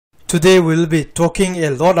Today we'll be talking a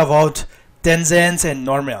lot about tangents and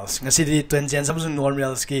normals. Ngasi tangents amsung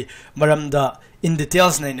normals ki maramda in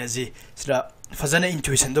details na inaji sira fazana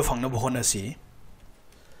intuition do phangna bohona si.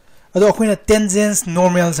 Ado akoina tangents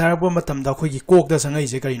normals harbo matamda khoi ki kok da sangai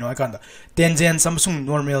je kari no akanda tangents amsung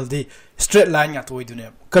normal di straight line nga toy dune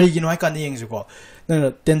kari gi no akanda yengju ko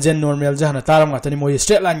na tangent normal jahana taram nga tani mo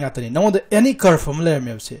straight line nga tani now the any curve from le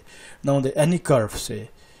me se now the any curve say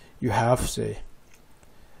you have say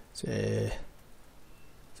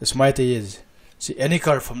smart is see any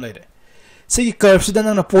curve from later see curve si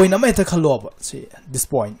dan na point ama eta khalo see this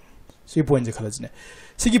point see point je khalajne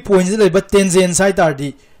see point je but tangent side are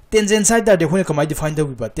the tangent side that when come I define the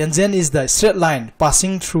but tangent is the straight line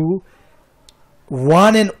passing through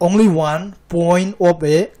one and only one point of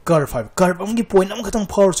a curve curve amgi point am khatang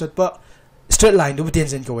power set pa straight line do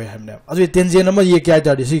tangent ko way hamna adu tangent ama ye kya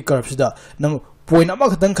ta si curve sida nang point ama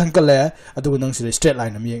khatang khan kala adu nang si straight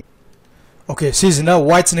line am ye okay seasona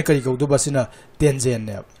white ne kari ko do basina tangent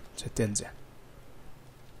ne so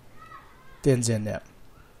tangent ne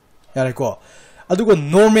yare ko adu ko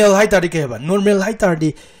normal height ari ke ba normal height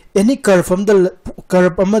ari any curve from the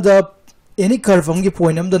curve amada any curve from the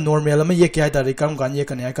point am the normal am ye kya ari kam kan ye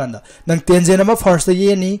kan ya kan da nang tangent am first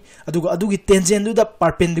ye ni adu gi tangent do the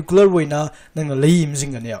perpendicular way na nang lei im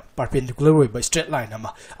sing ne perpendicular way by straight line am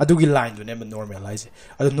adu gi line do ne normalize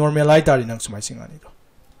adu normal height ari nang sumai sing ani do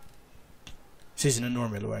season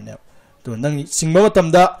normal way ne to nang sing ba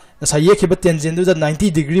tam da sa ye khiba tangent do the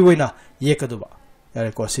 90 degree way na ye ka do ba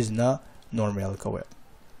yare ko season normal ka way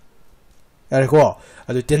yare ko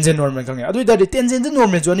adu tangent normal ka nge adu da tangent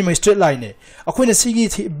normal jo ni mai straight line ne akoina sigi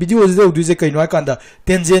video je do je kai no kan da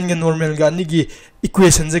tangent ga normal ga ni gi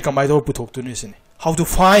equation je kamai do puthok tu ni sini how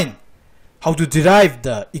to derive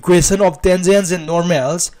the equation of tangents and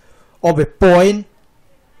normals of a point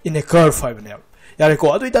in a curve five ne yare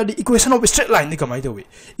ko adu da equation of straight line ni kamai do we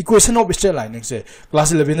equation of straight line ne se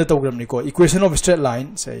class 11 da program ni ko equation of straight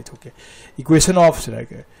line say okay equation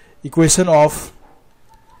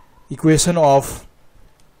of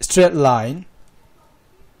straight line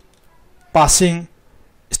passing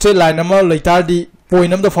straight line nama later the point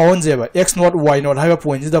number found jeba x naught y naught have a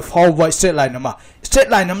point is the found by straight line nama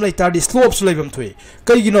later the slopes lebam thui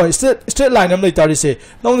kai gi no straight line nama later se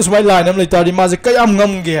now this my line nama later the ma je kayam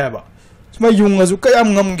ngam ge haba smai yung azu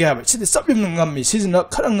kayam ngam ge haba si sab yum ngam mi si na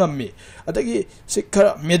khara ngam mi adagi si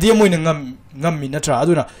khara medium oina ngam mi natra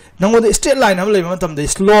aduna nango the straight line nama lebam tam the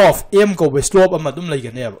slope m ko be slope ama dum lai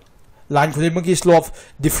ga ne line khode maki slope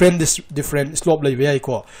different slope lai be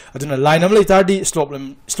ko aduna line am lai tar di slope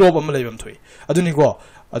am lai bam thui aduni ko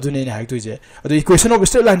aduni ne hai tu je adu equation of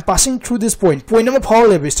straight line passing through this point am power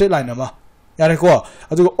le straight line ama yare ko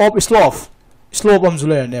adu of slope am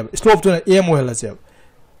zulai ne slope to m o hela je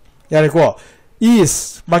yare ko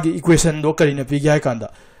is magi equation do kari na pi ga kan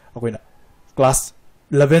da akoina class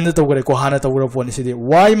 11 da to gore ko hana to gore pon si de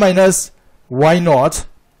y minus y naught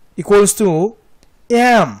equals to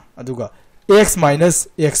m aduga x minus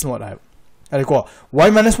x naught hai ko y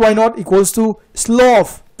minus y naught equals to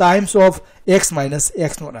slope times of x minus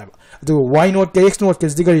x naught hai aduga y naught ke x naught ke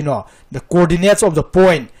digari no the coordinates of the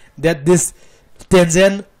point that this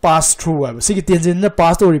tangent pass through hai sigi tangent na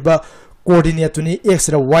pass to riba coordinate to ni x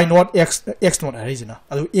ra y naught x naught hai jina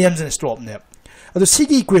adu m jin slope ne adu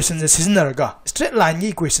sigi equation je sizinaraga straight line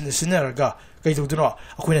gi equation je sizinaraga kai tu no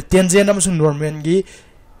akoina tangent amsung normal gi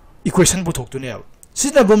equation puthok tu ne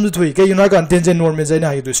sina bom du thui ke yuna kan tangent normal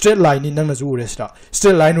zaina hi du straight line ni nang na ju restra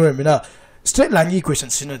straight line we mina straight line equation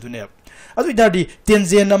sina du ne adu da di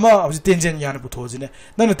tangent nama tangent yana putho jine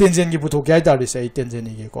nang na tangent gi putho kya da ri sai tangent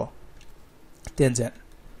ni ge ko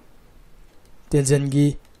tangent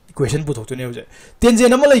gi equation putho tu ne je tangent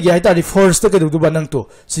nama lai ge ai ta ri first ka du ba nang to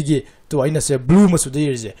sigi to aina se blue ma su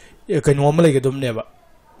de je ka normal lai ge dum ne ba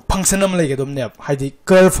function am like dum ne haidi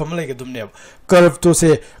curve am like dum ne curve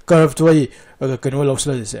to ai kanu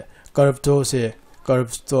losla je curve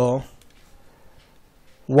to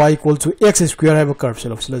y equal to x square have a curve se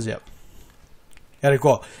losla je yare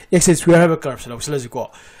ko x square have a curve se losla je ko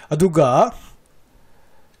aduga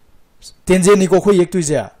tangent ni ko khoi ek tu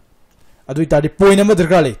je adu ta di point am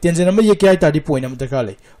darkar le tangent am ye kya ta di point am darkar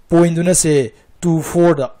le point du na se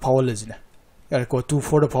 24 da power le je yare ko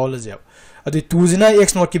 24 da power le je adu 2 jina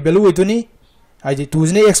x naught ki value itu ni aidi 2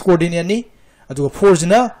 jina x coordinate ni adu 4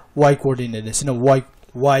 jina y coordinate ni sina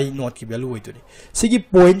y naught ki value itu ni sigi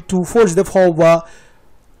point 24 is the power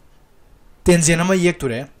tangent ama yek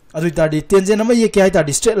ture adu tadi tangent ama ye kya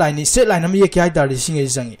tadi straight line ama ye kya tadi singe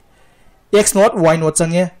jangi x naught y naught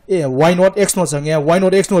jange y naught x naught jange y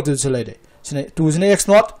naught x naught tu chalai de sina 2 jina x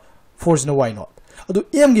naught 4 jina y naught adu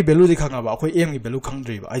m gi value di khanga ba khoi m gi value khang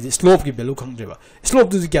dri ba ai slope gi value khang dri ba slope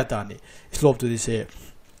tu kya ta ni slope tu se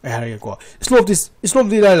ai har ko slope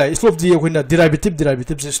di lai slope di khoi na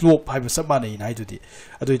derivative se slope hai ba sab ma nei nai tu di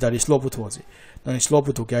adu ta di slope tu ji nang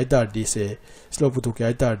slope tu kya ta di se slope tu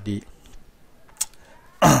kya ta di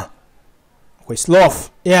khoi slope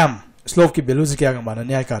m slope की value से क्या माना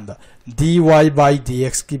नहीं आइकांदा dy by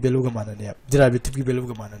dx की value का माना नहीं derivative की वैल्यू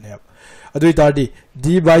का माना नहीं अदुई ताडी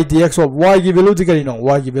d by dx of y की वैल्यू दी करी नो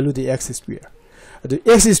y की वैल्यू दी x स्क्वायर अदु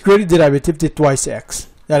x स्क्वायर डेरिवेटिव दी twice x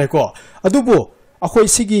यारे को अदुबो अखोई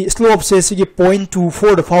सिगी स्लोप से सिगी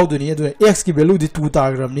 0.24 द फाउ दुनी अदु x की वैल्यू दी 2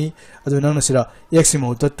 ताग्राम नि अदु नंग नसिरा x की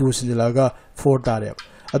मोटा 2 सिलागा 4 तारे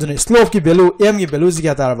अदु ने स्लोप की वैल्यू m की वैल्यू से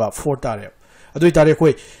क्या तारबा 4 तारे अदुई तारे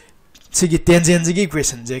कोई सिगी टेंजेंट की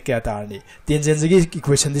इक्वेशन जे क्या तारनी टेंजेंट की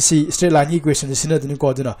इक्वेशन दिसी स्ट्रेट लाइन की इक्वेशन दिसी न दिनु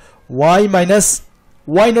को दिना y minus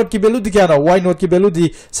y नॉट की वैल्यू दी क्या ना y नॉट की वैल्यू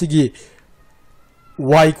दी सिगी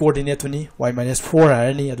y कोऑर्डिनेट हुनी y minus 4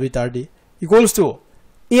 है नी अदुई तारदी इक्वल्स टू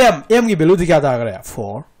m की वैल्यू दी क्या ता गरे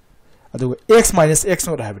 4 अदु x minus x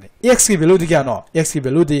नॉट है बने x की वैल्यू दी क्या ना x की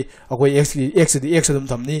वैल्यू दी अकोई x दी x दम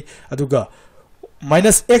थमनी अदुगा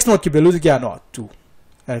minus x नॉट की वैल्यू दी क्या ना 2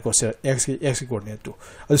 and cos x coordinate 2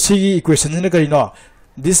 so see equation in the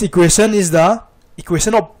this equation is the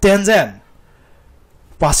equation of tangent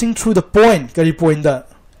passing through the point the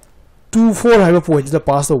 2 4 have a point the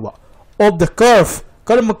pass over of the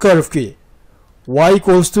curve ki y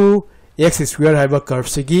equals to x square have a curve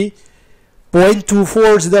sigi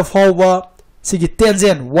 0.24 is the over sigi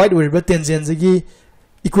tangent white with tangent sigi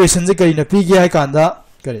equation se kari na pi gi hai kanda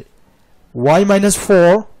kare y minus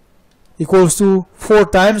 4 equals to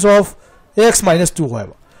 4 times of x minus 2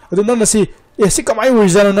 however adu nang si si kamai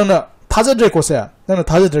reason nang thajadre ko se nang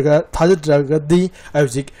thajadra di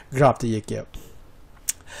logic graph the ye ke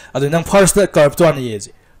adu nang first the curve to ani ye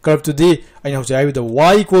curve to the I know say with the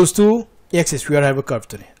y equals to x square have a curve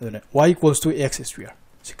to ni adu y equals to x square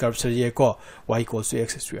si curve se ye ko y equals to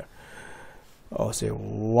x square or say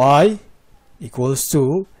y equals to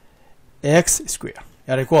x square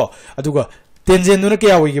yare ko aduga tangent no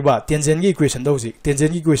kya hoigi ba tangent ki equation do ji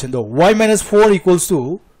tangent ki equation do y minus 4 equals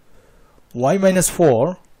to y minus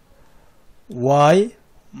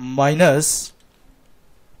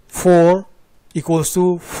 4 equals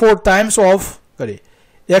to 4 times of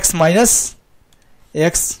x minus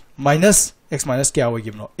kya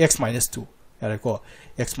hoigi no x minus 2 yare ko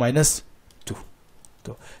x minus 2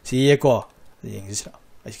 to si ye ko yeng ji sa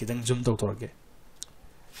ai kitang zoom to torge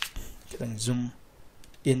kitang zoom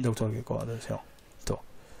in doctor ke ko da so to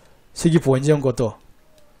sigi point jong ko to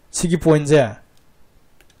sigi point je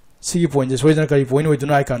so jana kari point oi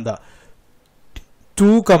duna ikanda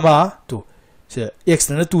 2 comma 2 se x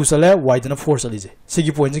na 2 sale y na 4 sale je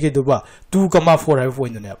sigi point ke do ba 2 comma 4 have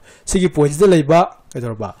point ne sigi point de leiba ke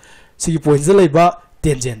do ba sigi point de leiba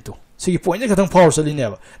tangent to sigi point ke thang 4 sale ne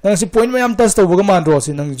ba nang si point mayam test to ba man ro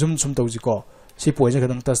si nang zoom sum to ji ko si point ke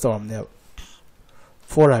thang test to am ne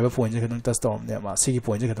 4 have point ke thang test to am ne ma sigi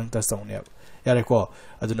point ke thang test to ne yare ko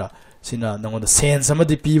aduna sina nang on the sense sama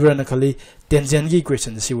di p na khali tangent ki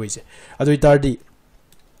equation si wei je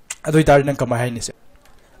adoi tar nang kama hai ni se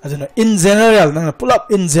aduna in general nang pull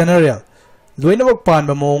up in general loina bak pan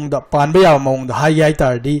ba mong da pan ba ya mong da hai ai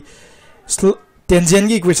tar di tangent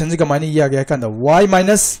ki equation ji kama ni ya ga kan da y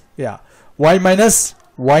minus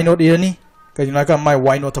y not irani kajuna ka my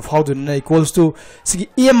y not of how to equals to sigi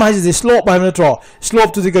em has the slope by metro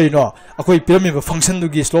slope to the kajuna akoi pyramid function du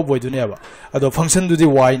gi slope boy du ne ba ado function du the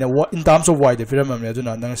y na in terms of y the pyramid me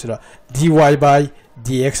aduna nang sira dy by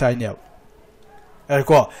dx I ne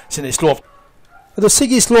ko sin slope ado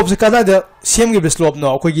sigi slope se kada the same gi slope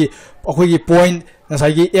no akoi gi point na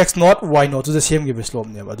sai gi x not y not to the same gi slope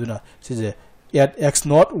ne ba aduna si je at x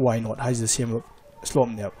not y not has the same slope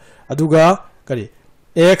ne aduga kari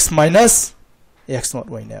x minus x not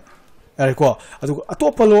y ne are ko adu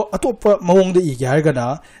atopa mawong de i ga ga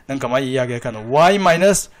na nang kama i ya ga kan y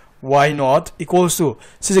minus y not equals to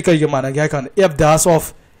si kai ga mana ga kan f dash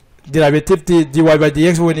of derivative dy by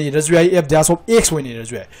dx when it is f dash of x when it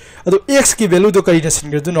is adu x ki value to kai na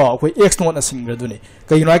single do no ko x not na single do ni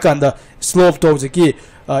kai no kan da slope to ki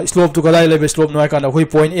slope to ga level slope no kan da ko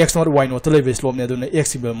point x not y not level slope ne do na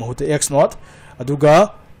x be mahut x not adu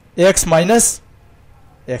ga x minus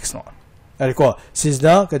x not this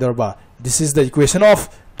is the equation of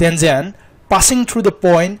tangent passing through the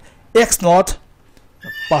point x not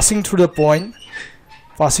passing through the point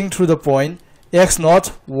x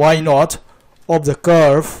not y not of the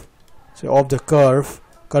curve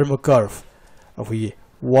of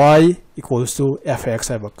y equals to fx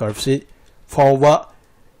have a curve see for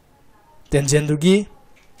tangent dugi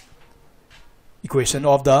equation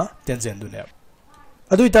of the tangent do ne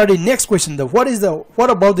adu itari next question the what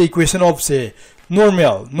about the equation of say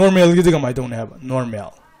normal gi the kamai tone have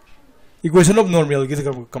normal equation of normal gi the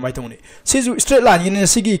kamai tone see straight line in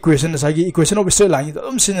sigi equation sagi equation of straight line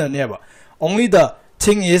sin ne ba only the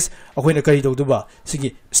thing is akoina kari do ba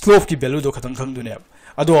sigi slope ki value do khatang khang du ne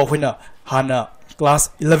ado akoina hana class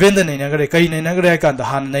 11 da naina gare kari naina gare kan da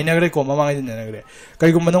hana naina gare ko mamang ni naina gare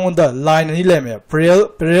kari ko manong da line ni le me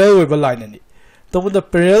parallel with line ni to the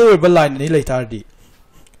parallel with line ni lai tar di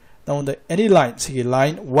now the any line sigi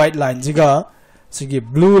line white line jiga sigi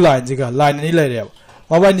blue line jiga line ni lai re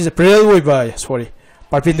ma ni parallel with by sorry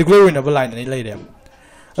perpendicular with line ni lai re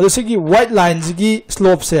ado sigi white line jigi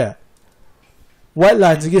slope se white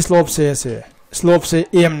line jigi slope se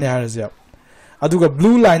m ne har ja aduga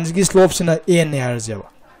blue line jigi slope se na n ne har ja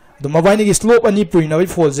do ma ni gi slope ani puina wi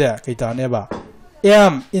fall ja kai ta ne ba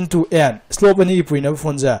m into n slope ani gi puina wi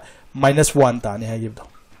fall ja -1 ta ne ha gi do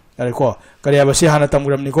are ko kariya ba si hana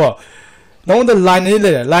tamgram ni ko now the line ni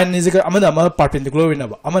le line ni jiga amana ma perpendicular win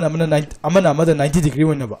ba amana ma the 90 degree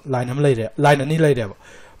win ba line am le re line ani le re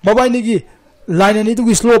ba ma ni gi line ani tu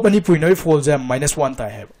gi slope ani puina wi fall ja -1 ta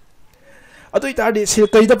ha ado itadi se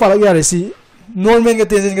kai da pala ya re si normal ga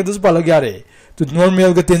tangent ga dus pala ya re to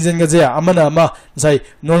normal ga tangent ga ja amana ma sai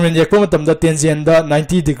normal yak pa matam da tangent da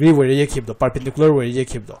 90 degree where ye khib do perpendicular where ye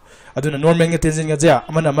khib do aduna normal ga tangent ga ja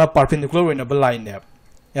amana ma perpendicular where na ba line ne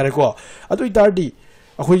ya re ko ado itadi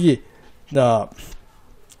akhoi gi da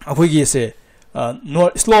akhoi gi se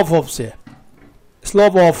slope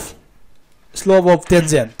of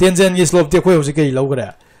tangent gi slope te khoi hosi kai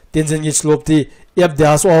logra tangent gi slope ti f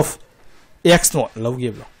dash of x not low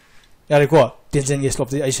give lo yare ko tangent gi slope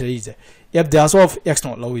the ai je f dash of x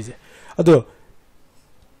not low is ado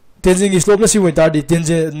tangent gi slope na si win tar di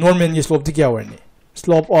tangent normal gi slope ti kya warni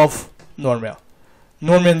slope of normal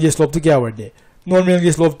gi slope ti kya warni normal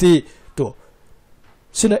gi slope ti to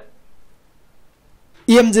sina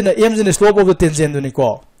em jina slope of the tangent ni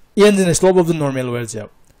ko em jina slope of the normal where je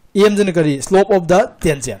em jina kari slope of the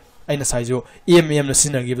tangent aina sai jo em na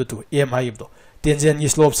sina give to em ha give to tangent gi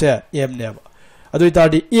slope se m ne ba adu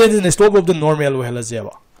itadi n is the slope of the normal we hala je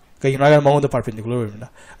ba kai na ga mount the perpendicular we na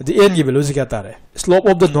the n gi value kya tare slope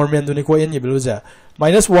of the normal du ni ko n gi value ja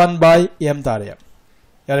 -1 by m tare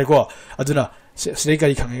yare ko aduna sri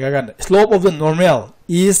kai khang ga ga slope of the normal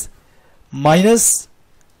is minus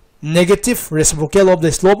negative reciprocal of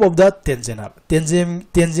the slope of the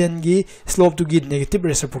tangent gi slope to gi negative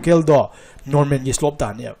reciprocal do normal gi slope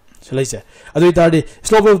ta ne so like adu itadi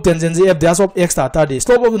slope of tangent f dash of x ta di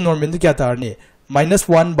slope of the normal kya tar ni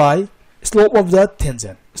 -1 by slope of the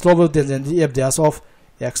tangent f dash of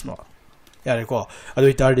x not yare ko adu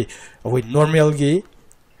itadi oi normal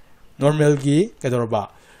gi kador ba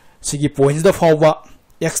sigi points the fawba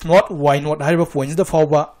x not y not haiba points the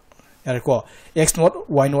fawba yare ko x not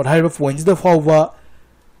y not haiba points the fawba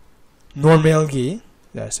normal gi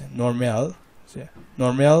yes normal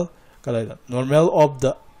of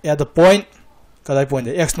the at the point kadai point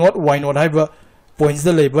the x not y not haiba points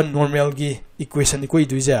the label normal gi equation ko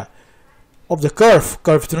iduja of the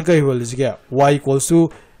curve tun kai wal is ga y equals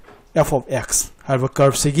to f of x haiba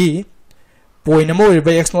curve sigi point mo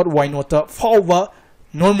by x not y not ta fawba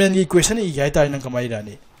normal gi equation i yai ta nang kamai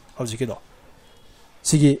rani hauji ke do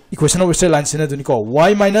sigi equation of straight line sina dun ko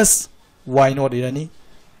y minus y not irani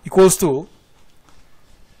equals to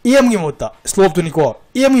em gi mota slope to ni ko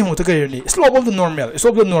em gi mota kai ni slope of the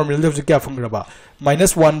normal level kya phang ba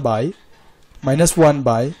 -1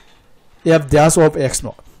 by f dash of x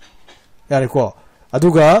not yare ko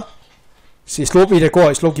aduga si slope ire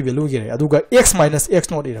ko slope ki value gi aduga x minus x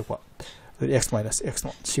not ire ko x minus x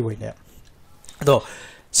not si way ne do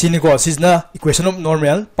sini ko sisna equation of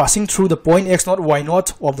normal passing through the point x not y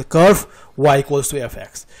not of the curve y equals to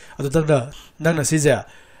fx adu tagda nangna si ja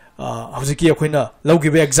hauji akoina logi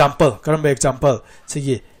be example karam be example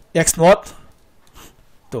sigi x not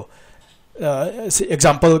to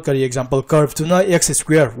example kari example curve to na x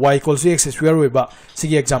square y equals to x square we ba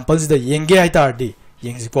sigi example is the yenge ai tar di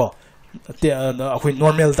yengji ko akoi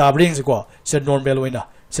normal ta bring ji ko sir normal wena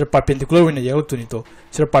sir perpendicular wena yelok tu ni to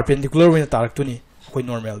sir perpendicular wena tarak tu ni akoi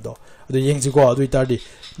normal do adu yengji ko adu tar di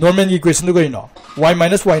normal equation do no y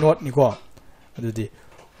minus y not ni ko adu di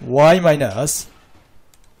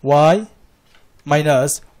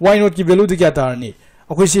y not ki value de kya tar ni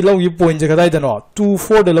akoi si logi point je kadai da no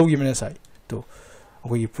 24 de logi mena sai to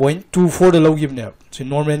akoi point 24 de logi mena so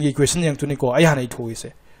normal equation yang tu ni ko ai hanai thoi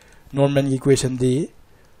se normal equation di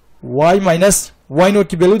y minus y not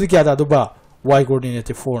ki value de kya da do ba y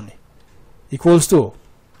coordinate 4 ni equals to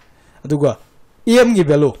aduga m gi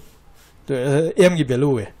value to m gi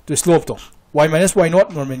value to slope to y minus y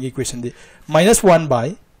naught normal gi equation di minus 1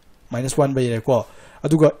 by ko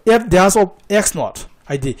aduga f dash of x naught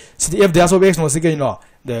id si f dash of x naught si kai no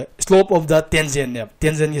the slope of the tangent ne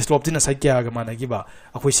tangent gi slope tin sai kya ga mana gi ba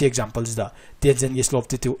akoi si examples da tangent gi slope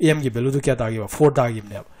ti m gi value du kya ta gi ba 4 ta gi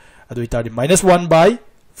ne adu ita di minus 1 by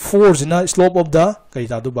 4 jina slope of the kai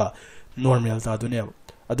ta du ba normal ta du ne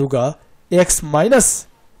aduga x minus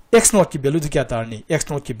x naught ki value du kya ta ni x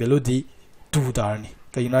naught ki value di 2 ta ni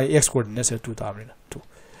kai na x coordinate se 2 ta ni 2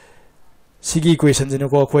 sigi equation jina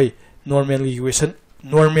ko khoi normal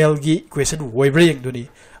equation way bring du ni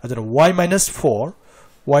aduna y minus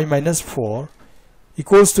 4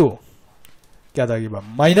 equals to kya ta gi ba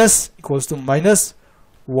minus equals to minus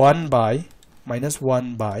 1 by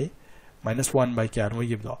kya no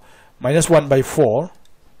gi ba minus 1 by 4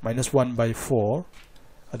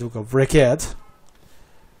 aduga bracket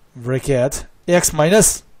x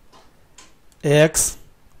minus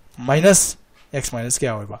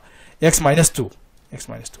kya hoiba x minus 2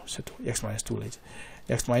 so to x minus 2 leje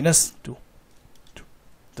x minus 2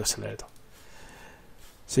 to select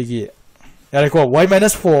sigi yare ko y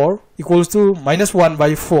minus 4 equals to minus 1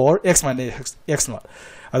 by 4 x minus x naught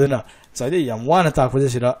aduna side yam wana ta khuje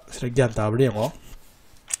sira gyan ta bri ngo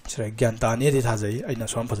sira gyan ta ne di tha jai aina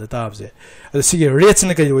som phaja ta abje adu sigi rates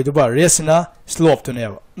ne kai hoidu ba rates na slope to ne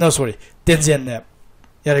no sorry tangent ne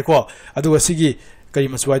yare ko adu sigi kai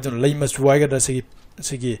maswai don lai maswai ga da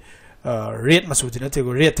sigi rate masu dina te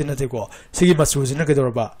ko rate na te ko sigi masu dina kai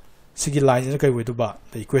dor ba sigi line ne kai hoidu ba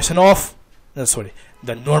the equation of sorry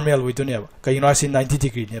the normal way to ne kai no si 90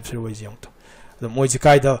 degree ne sir way jang to the moi ji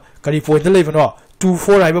kai da kari point le ba no 2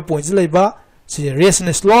 4 ai ba point le ba si race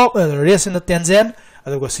ne slope race ne tangent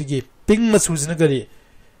adu ko sigi ping masu dina kari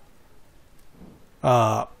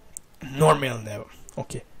normal ne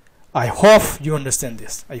okay I hope you understand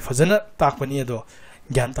this I fazana tak pani do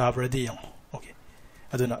gyan ta bradi yang okay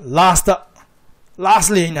aduna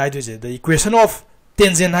lastly in I do the equation of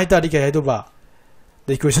tangent hai ta di kai do ba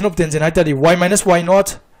the equation of tangent hai ta di y minus y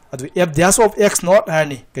naught adu f dash of x naught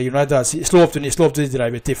hani kai unida slope to the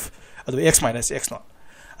derivative adu x minus x naught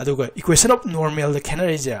adu ga equation of normal the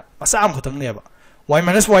canary ja asam khatam ne ba y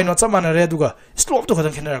minus y naught samana re adu ga slope to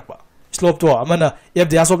khatam khanar ba slope to amana f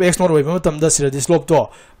dash of x naught oi matam da sira di slope to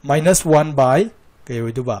minus 1 by kai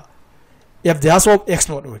oi du ba f dash of x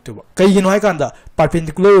naught oi tu ba kai gino hai kanda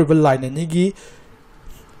perpendicular line ni gi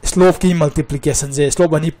slope ki multiplication je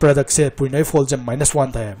slope ani product se puinai fall jam minus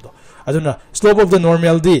 1 tha do aduna slope of the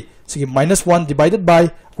normal d sigi minus 1 divided by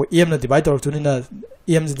ko em na divide or tu ni na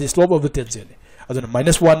em is the slope of the tangent aduna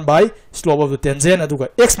minus 1 by slope of the tangent aduga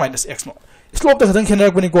x minus x naught slope ta khadang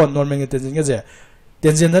khena ko ni ko normal tangent ge je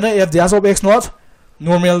tangent dana f dash of x naught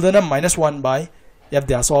normal dana minus 1 by f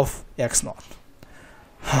dash of x naught.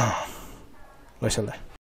 Loisala.